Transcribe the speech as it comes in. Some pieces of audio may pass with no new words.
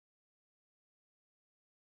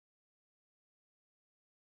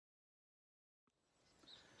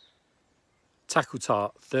Tackle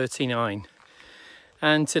Tart 39.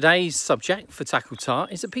 And today's subject for Tackle Tart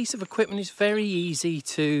is a piece of equipment that's very easy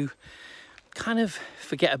to kind of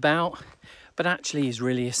forget about, but actually is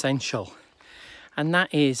really essential. And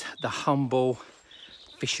that is the humble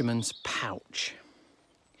fisherman's pouch.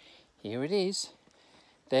 Here it is.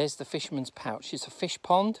 There's the fisherman's pouch. It's a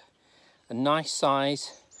Fishpond, a nice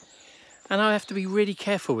size. And I have to be really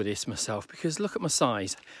careful with this myself because look at my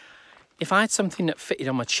size. If I had something that fitted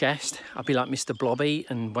on my chest, I'd be like Mr. Blobby,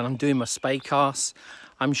 and when I'm doing my spay casts,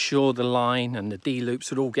 I'm sure the line and the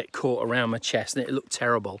D-loops would all get caught around my chest and it would look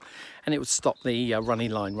terrible and it would stop the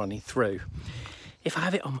running line running through. If I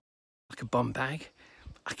have it on like a bum bag,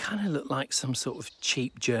 I kind of look like some sort of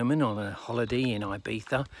cheap German on a holiday in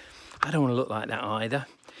Ibiza. I don't want to look like that either.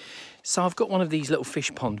 So I've got one of these little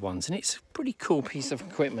Fishpond ones and it's a pretty cool piece of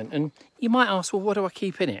equipment. And you might ask, well, what do I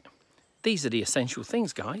keep in it? These are the essential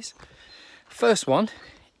things, guys. First one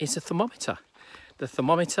is a thermometer. The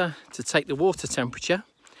thermometer to take the water temperature.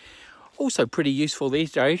 Also pretty useful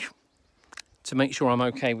these days to make sure I'm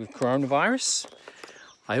okay with coronavirus.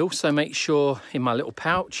 I also make sure in my little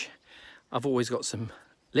pouch, I've always got some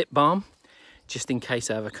lip balm, just in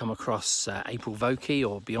case I ever come across April Vokey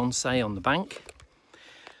or Beyonce on the bank.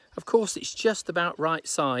 Of course, it's just about right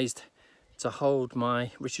sized to hold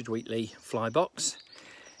my Richard Wheatley fly box.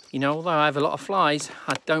 You know, although I have a lot of flies,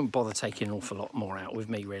 I don't bother taking an awful lot more out with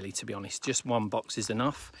me, really, to be honest. Just one box is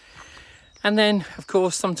enough. And then, of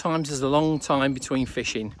course, sometimes there's a long time between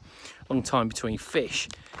fishing, long time between fish.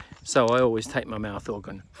 So I always take my mouth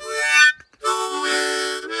organ.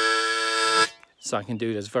 So I can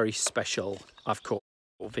do those very special I've caught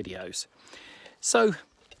videos. So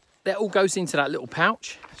that all goes into that little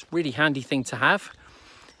pouch. It's a really handy thing to have.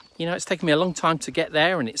 You know, it's taken me a long time to get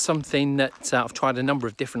there, and it's something that I've tried a number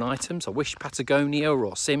of different items. I wish Patagonia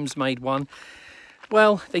or Sims made one.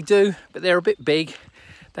 Well, they do, but they're a bit big.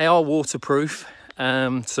 They are waterproof,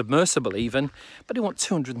 submersible even, but they want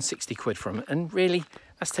 260 quid from it, and really,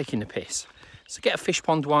 that's taking the piss. So get a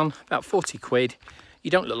Fishpond one, about 40 quid.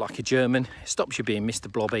 You don't look like a German, it stops you being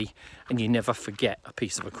Mr. Blobby, and you never forget a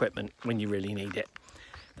piece of equipment when you really need it.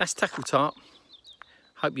 That's Tackle Tart.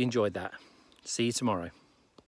 Hope you enjoyed that. See you tomorrow.